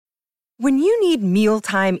When you need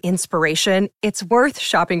mealtime inspiration, it's worth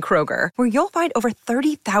shopping Kroger, where you'll find over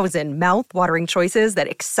 30,000 mouth-watering choices that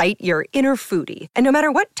excite your inner foodie. And no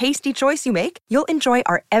matter what tasty choice you make, you'll enjoy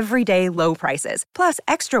our everyday low prices, plus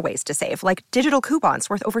extra ways to save, like digital coupons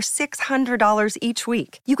worth over $600 each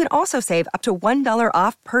week. You can also save up to $1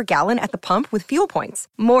 off per gallon at the pump with fuel points.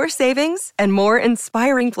 More savings and more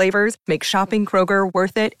inspiring flavors make shopping Kroger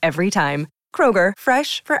worth it every time. Kroger,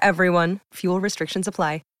 fresh for everyone. Fuel restrictions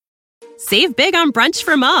apply. Save big on brunch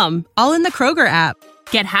for mom, all in the Kroger app.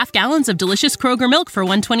 Get half gallons of delicious Kroger milk for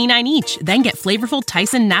 $1.29 each. Then get flavorful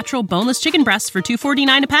Tyson natural boneless chicken breasts for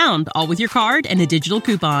 $2.49 a pound, all with your card and a digital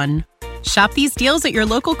coupon. Shop these deals at your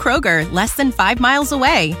local Kroger, less than 5 miles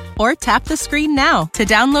away. Or tap the screen now to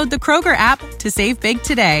download the Kroger app to save big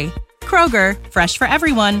today. Kroger, fresh for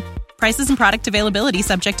everyone. Prices and product availability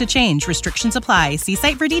subject to change. Restrictions apply. See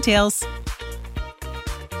site for details.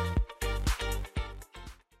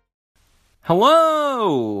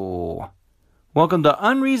 Hello! Welcome to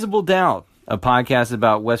Unreasonable Doubt, a podcast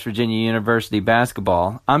about West Virginia University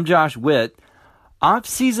basketball. I'm Josh Witt.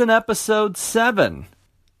 Offseason episode 7.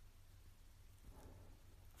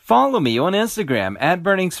 Follow me on Instagram at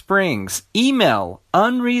Burning Springs. Email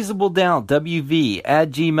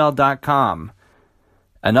unreasonabledoubtwv@gmail.com.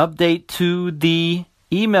 An update to the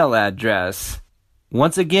email address.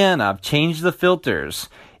 Once again, I've changed the filters.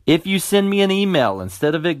 If you send me an email,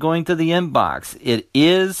 instead of it going to the inbox, it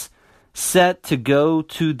is set to go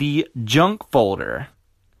to the junk folder.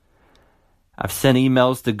 I've sent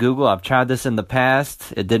emails to Google. I've tried this in the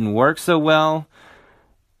past. It didn't work so well.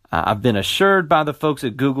 I've been assured by the folks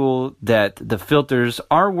at Google that the filters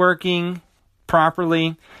are working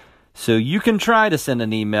properly. So you can try to send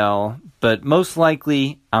an email, but most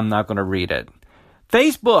likely I'm not going to read it.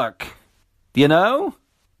 Facebook, do you know?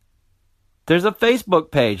 There's a Facebook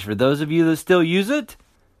page for those of you that still use it.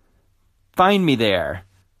 Find me there.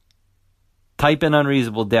 Type in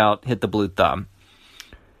Unreasonable Doubt, hit the blue thumb.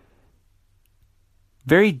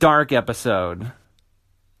 Very dark episode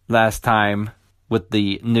last time with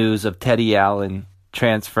the news of Teddy Allen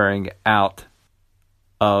transferring out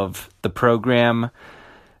of the program.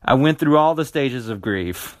 I went through all the stages of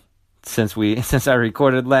grief since I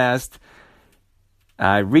recorded last.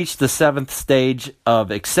 I reached the 7th stage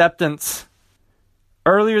of acceptance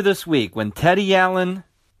earlier this week when Teddy Allen,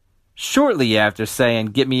 shortly after saying,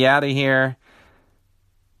 "Get me out of here,"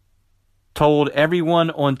 told everyone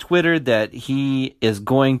on Twitter that he is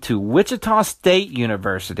going to Wichita State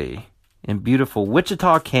University in beautiful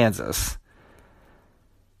Wichita, Kansas.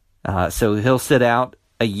 So he'll sit out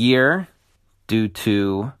a year due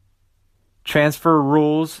to transfer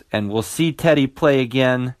rules, and we'll see Teddy play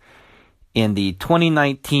again in the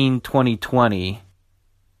 2019-2020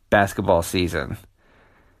 basketball season.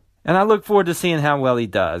 And I look forward to seeing how well he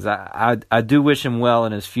does. I do wish him well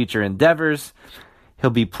in his future endeavors.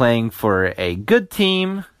 He'll be playing for a good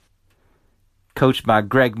team, coached by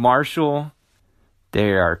Greg Marshall.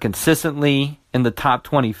 They are consistently in the top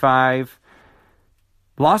 25.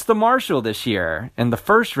 Lost to Marshall this year in the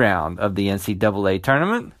first round of the NCAA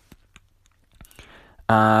tournament.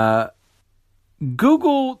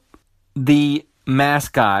 Google the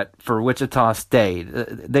mascot for Wichita State.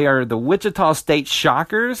 They are the Wichita State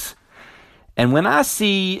Shockers. And when I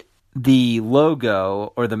see the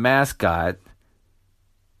logo or the mascot,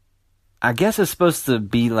 I guess it's supposed to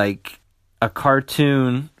be like a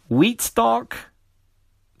cartoon wheat stalk.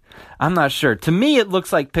 I'm not sure. To me, it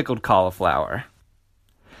looks like pickled cauliflower.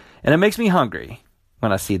 And it makes me hungry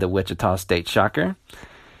when I see the Wichita State Shocker.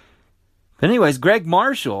 But anyways, Greg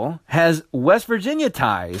Marshall has West Virginia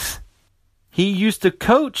ties. He used to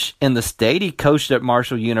coach in the state. He coached at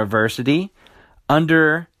Marshall University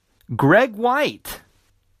under Greg White.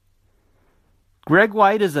 Greg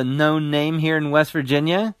White is a known name here in West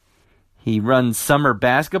Virginia. He runs summer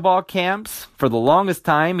basketball camps. For the longest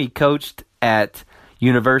time, he coached at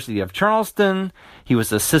University of Charleston. He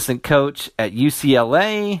was assistant coach at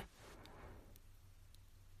UCLA.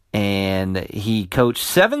 And he coached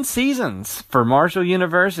 7 seasons for Marshall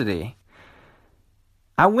University.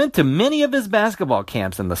 I went to many of his basketball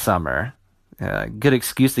camps in the summer. Good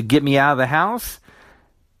excuse to get me out of the house.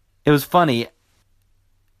 It was funny.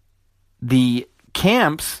 The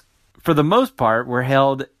camps, for the most part, were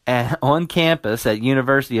held on campus at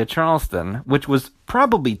University of Charleston, which was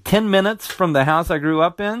probably 10 minutes from the house I grew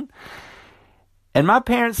up in. And my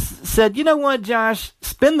parents said, "You know what, Josh?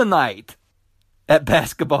 Spend the night at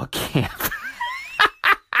basketball camp."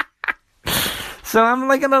 So I'm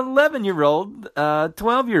like an 11-year-old,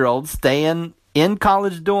 12-year-old staying in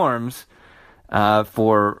college dorms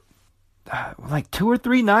for like 2 or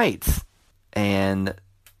 3 nights. And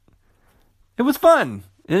it was fun.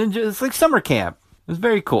 It's like summer camp. It was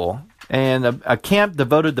very cool. And a camp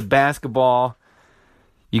devoted to basketball.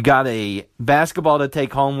 You got a basketball to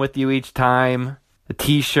take home with you each time, a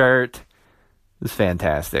t-shirt. It was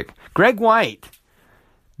fantastic. Greg White,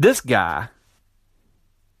 this guy,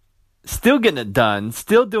 still getting it done,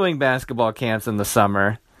 still doing basketball camps in the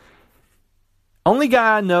summer. Only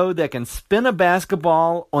guy I know that can spin a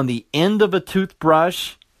basketball on the end of a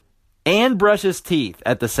toothbrush and brush his teeth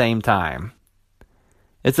at the same time.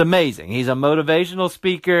 It's amazing. He's a motivational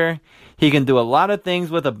speaker. He can do a lot of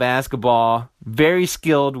things with a basketball. Very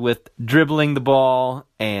skilled with dribbling the ball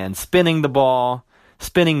and spinning the ball,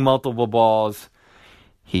 spinning multiple balls.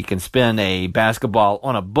 He can spin a basketball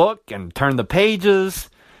on a book and turn the pages.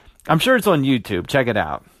 I'm sure it's on YouTube. Check it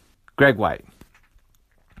out. Greg White.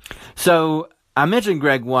 So I mentioned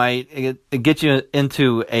Greg White. It gets you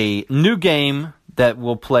into a new game that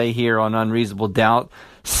we'll play here on Unreasonable Doubt.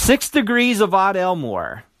 6 Degrees of Odd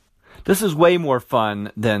Elmore. This is way more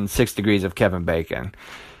fun than 6 Degrees of Kevin Bacon.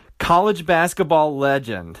 College basketball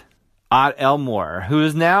legend Odd Elmore, who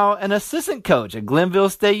is now an assistant coach at Glenville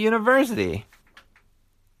State University.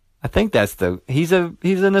 I think he's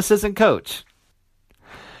an assistant coach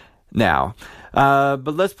now. But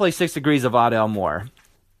let's play 6 Degrees of Odd Elmore.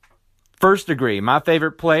 First degree, my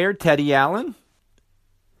favorite player, Teddy Allen.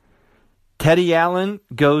 Teddy Allen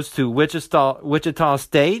goes to Wichita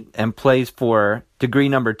State and plays for degree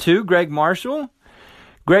number 2, Greg Marshall.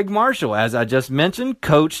 Greg Marshall, as I just mentioned,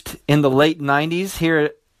 coached in the late 90s here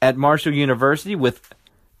at Marshall University with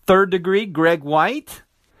third degree, Greg White.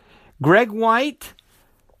 Greg White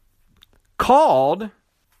called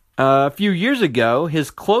a few years ago his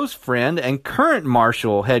close friend and current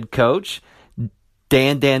Marshall head coach,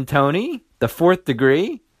 Dan D'Antoni, the fourth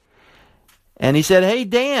degree. And he said, "Hey,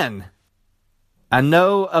 Dan, I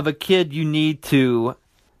know of a kid you need to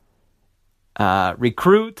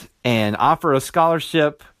recruit and offer a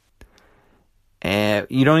scholarship, and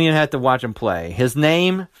you don't even have to watch him play. His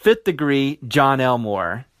name, fifth degree, John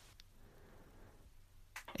Elmore."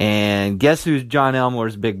 And guess who John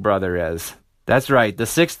Elmore's big brother is? That's right, the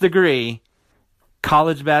sixth degree,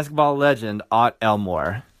 college basketball legend, Ott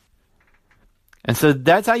Elmore. And so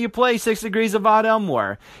that's how you play 6 Degrees of Odd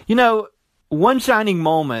Elmore. You know, one shining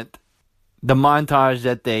moment, the montage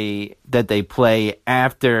that they play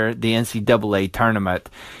after the NCAA tournament,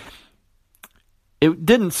 it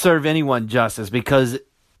didn't serve anyone justice because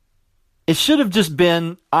it should have just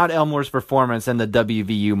been Ott Elmore's performance in the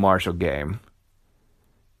WVU Marshall game.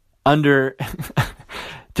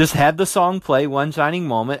 Just have the song play, One Shining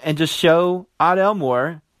Moment, and just show Ott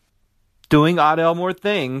Elmore doing Ott Elmore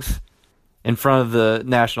things in front of the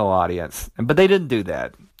national audience. But they didn't do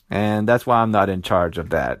that, and that's why I'm not in charge of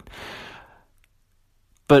that.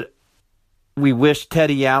 But we wish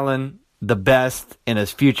Teddy Allen the best in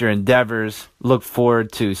his future endeavors. Look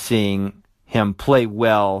forward to seeing him play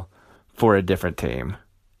well for a different team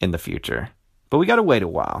in the future. But we got to wait a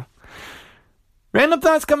while. Random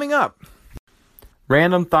thoughts coming up.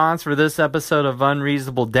 Random thoughts for this episode of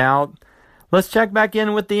Unreasonable Doubt. Let's check back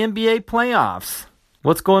in with the NBA playoffs.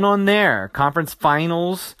 What's going on there? Conference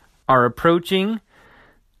finals are approaching.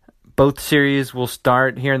 Both series will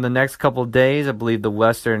start here in the next couple of days. I believe the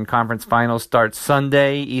Western Conference Finals starts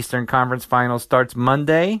Sunday. Eastern Conference Finals starts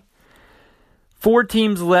Monday. 4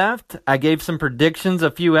 teams left. I gave some predictions a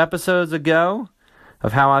few episodes ago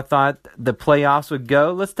of how I thought the playoffs would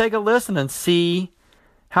go. Let's take a listen and see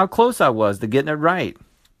how close I was to getting it right.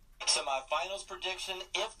 So my finals prediction,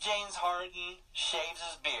 if James Harden shaves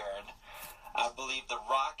his beard, I believe the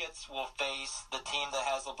Rockets will face the team that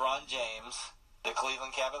has LeBron James, the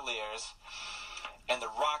Cleveland Cavaliers, and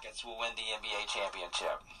the Rockets will win the NBA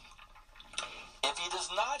championship. If he does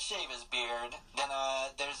not shave his beard, then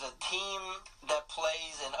there's a team that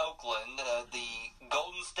plays in Oakland, the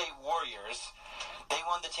Golden State Warriors. They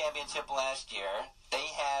won the championship last year.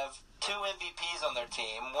 They have 2 MVPs on their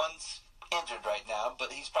team. One's injured right now,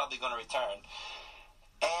 but he's probably going to return.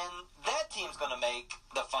 And that team's going to make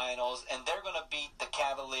the finals, and they're going to beat the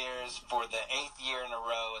Cavaliers for the 8th year in a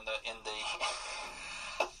row in the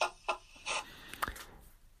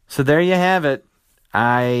So there you have it.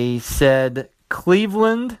 I said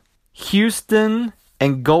Cleveland, Houston,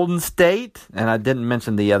 and Golden State, and I didn't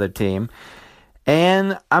mention the other team.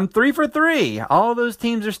 And I'm 3 for 3. All those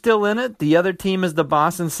teams are still in it. The other team is the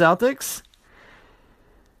Boston Celtics.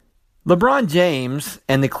 LeBron James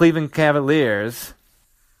and the Cleveland Cavaliers,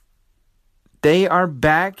 they are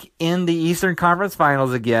back in the Eastern Conference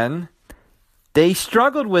Finals again. They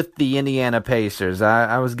struggled with the Indiana Pacers.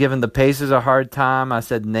 I was giving the Pacers a hard time. I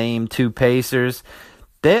said name 2 Pacers.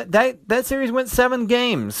 That series went 7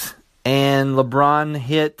 games. and LeBron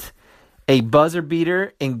hit a buzzer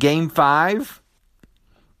beater in Game 5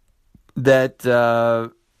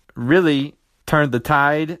 that really turned the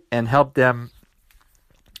tide and helped them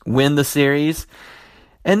win the series.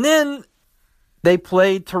 And then they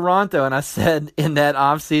played Toronto, and I said in that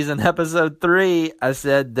offseason episode 3, I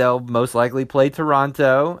said they'll most likely play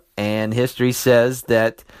Toronto, and history says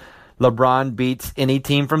that LeBron beats any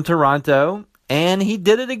team from Toronto, and he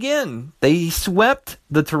did it again. They swept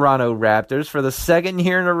the Toronto Raptors for the second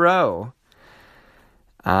year in a row.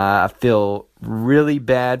 I feel really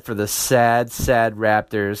bad for the sad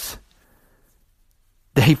Raptors.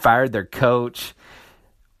 They fired their coach.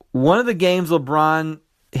 One of the games LeBron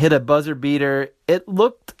hit a buzzer beater. It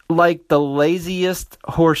looked like the laziest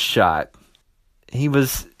horse shot.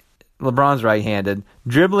 LeBron's right-handed,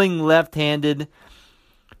 dribbling left-handed,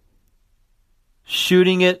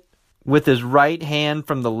 shooting it with his right hand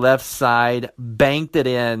from the left side, banked it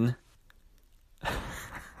in.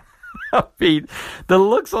 I mean, the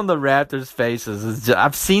looks on the Raptors' faces,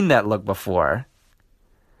 I've seen that look before.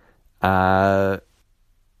 And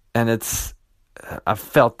I've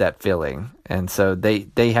felt that feeling. And so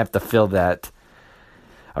they have to feel that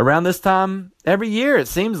around this time every year, it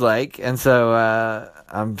seems like. And so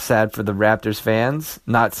I'm sad for the Raptors fans,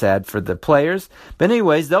 not sad for the players. But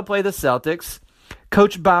anyways, they'll play the Celtics,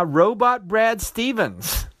 coached by Robot Brad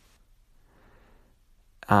Stevens.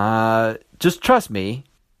 Just trust me,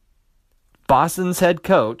 Boston's head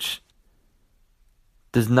coach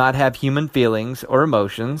does not have human feelings or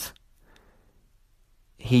emotions.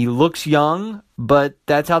 He looks young, but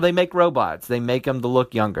that's how they make robots. They make them to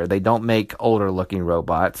look younger. They don't make older-looking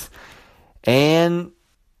robots. And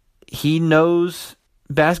he knows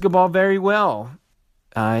basketball very well.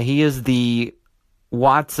 He is the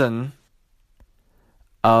Watson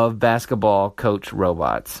of basketball coach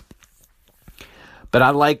robots. But I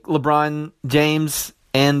like LeBron James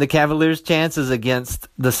and the Cavaliers' chances against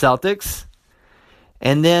the Celtics.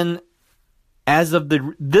 And then, as of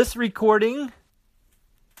this recording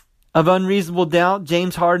of Unreasonable Doubt,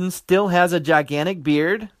 James Harden still has a gigantic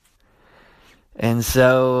beard. And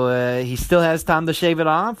so he still has time to shave it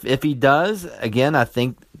off. If he does, again, I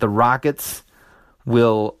think the Rockets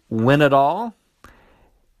will win it all.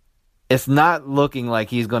 It's not looking like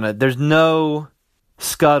he's going to... There's no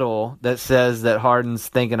scuttle that says that Harden's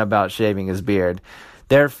thinking about shaving his beard.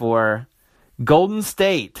 Therefore, Golden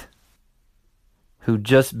State, who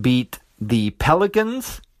just beat the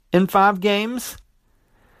Pelicans in 5 games,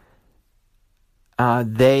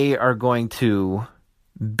 they are going to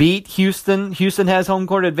beat Houston. Houston has home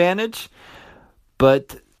court advantage,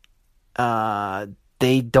 but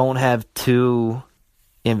they don't have 2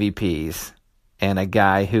 MVPs and a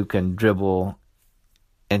guy who can dribble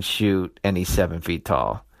and shoot, and he's 7 feet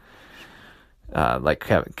tall, like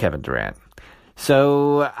Kevin Durant.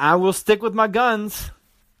 So I will stick with my guns.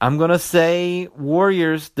 I'm going to say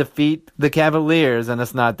Warriors defeat the Cavaliers, and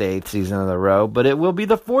it's not the 8th season in a row, but it will be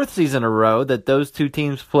the 4th season in a row that those 2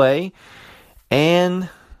 teams play, and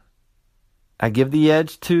I give the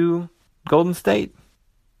edge to Golden State.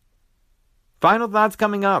 Final thoughts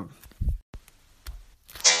coming up.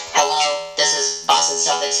 Hello, this is Boston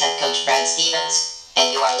Celtics head coach Brad Stevens,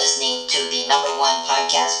 and you are listening to the #1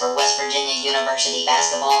 podcast for West Virginia University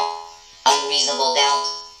basketball, Unreasonable Doubt,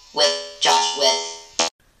 with Josh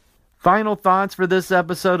Witt. Final thoughts for this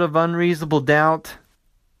episode of Unreasonable Doubt.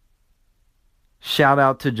 Shout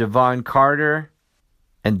out to Javon Carter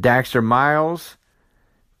and Daxter Miles.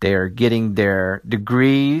 They are getting their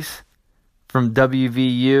degrees from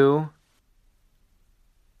WVU,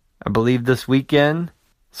 I believe, this weekend.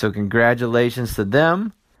 So congratulations to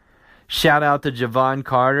them. Shout out to Javon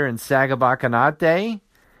Carter and Sagaba Kanate.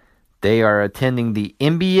 They are attending the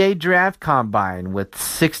NBA Draft Combine with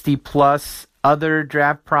 60-plus other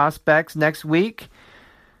draft prospects next week.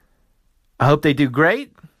 I hope they do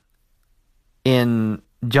great in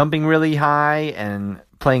jumping really high and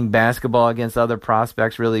playing basketball against other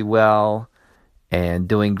prospects really well and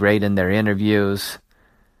doing great in their interviews.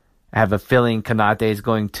 I have a feeling Kanate is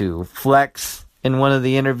going to flex in one of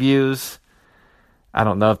the interviews. I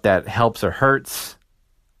don't know if that helps or hurts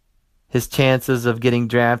his chances of getting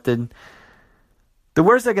drafted. The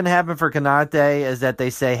worst that can happen for Kanate is that they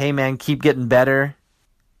say, hey man, keep getting better.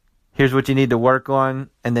 Here's what you need to work on.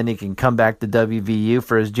 And then he can come back to WVU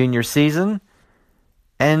for his junior season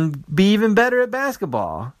and be even better at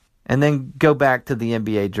basketball. And then go back to the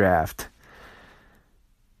NBA draft.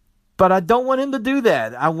 But I don't want him to do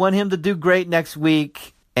that. I want him to do great next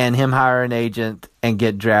week and him hire an agent and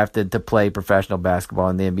get drafted to play professional basketball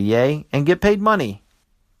in the NBA and get paid money.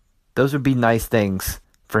 Those would be nice things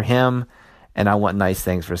for him and I want nice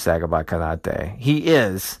things for Sagaba Kanate. He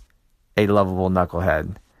is a lovable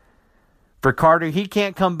knucklehead. For Carter, he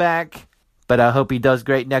can't come back, but I hope he does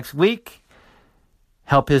great next week.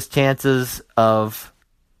 Help his chances of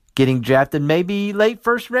getting drafted maybe late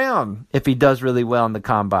first round if he does really well in the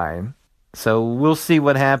combine. So we'll see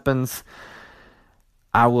what happens.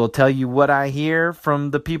 I will tell you what I hear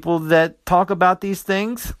from the people that talk about these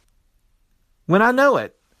things when I know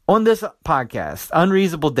it on this podcast,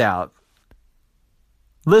 Unreasonable Doubt.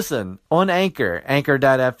 Listen on Anchor,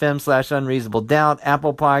 anchor.fm/unreasonabledoubt,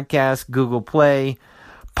 Apple Podcasts, Google Play,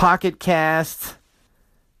 Pocket Cast.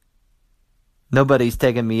 Nobody's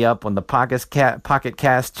taking me up on the Pocket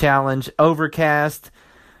Cast Challenge. Overcast.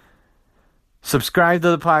 Subscribe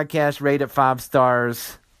to the podcast, rate it 5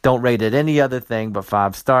 stars. Don't rate it any other thing but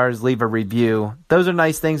 5 stars. Leave a review. Those are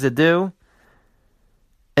nice things to do.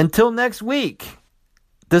 Until next week,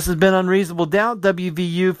 this has been Unreasonable Doubt.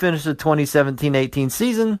 WVU finished the 2017-18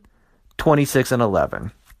 season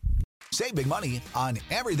 26-11. Save big money on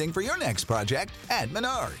everything for your next project at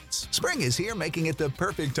Menards. Spring is here, making it the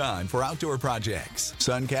perfect time for outdoor projects.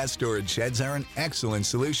 Suncast storage sheds are an excellent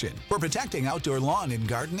solution for protecting outdoor lawn and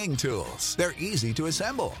gardening tools. They're easy to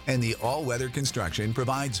assemble, and the all-weather construction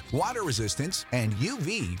provides water resistance and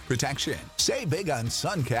UV protection. Save big on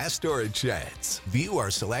Suncast storage sheds. View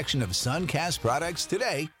our selection of Suncast products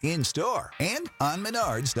today in store and on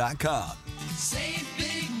Menards.com. Save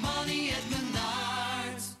big money at Menards.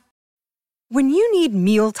 When you need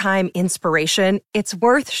mealtime inspiration, it's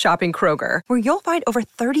worth shopping Kroger, where you'll find over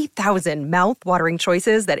 30,000 mouth-watering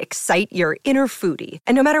choices that excite your inner foodie.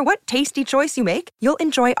 And no matter what tasty choice you make, you'll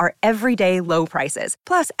enjoy our everyday low prices,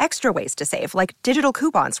 plus extra ways to save, like digital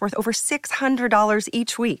coupons worth over $600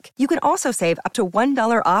 each week. You can also save up to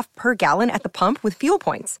 $1 off per gallon at the pump with fuel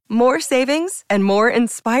points. More savings and more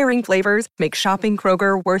inspiring flavors make shopping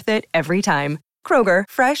Kroger worth it every time. Kroger,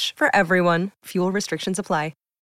 fresh for everyone. Fuel restrictions apply.